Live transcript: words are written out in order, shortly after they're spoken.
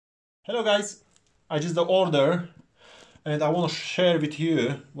Hello guys, I just the order and I want to share with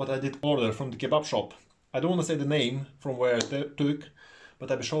you what I did order from the kebab shop. I don't want to say the name from where I took,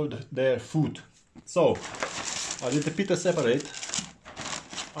 but I will show their food. So I did the pita separate.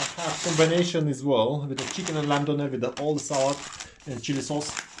 I have combination as well with the chicken and lamb doner with all the salad and chili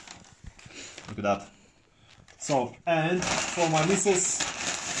sauce. Look at that. So, and for my missus,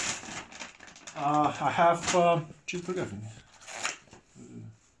 I have cheeseburger.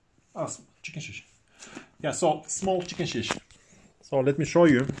 Chicken shish. Yeah, so small chicken shish. So let me show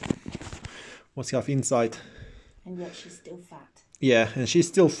you what you have inside. And yet she's still fat. Yeah, and she's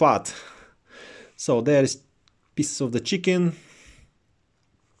still fat. So there is pieces of the chicken.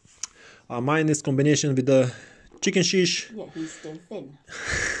 Mine is combination with the chicken shish. Yeah, he's still thin.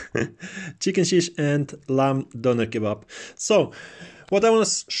 Chicken shish and lamb doner kebab. So what I want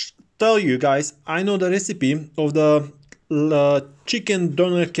to tell you guys, I know the recipe of the chicken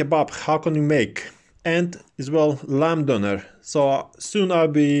doner kebab, how can you make, and as well lamb doner. So soon I'll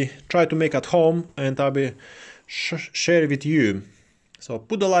be try to make at home and I'll be share with you. So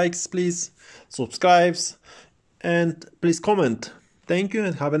put the likes please, subscribes, and please comment. Thank you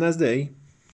and have a nice day.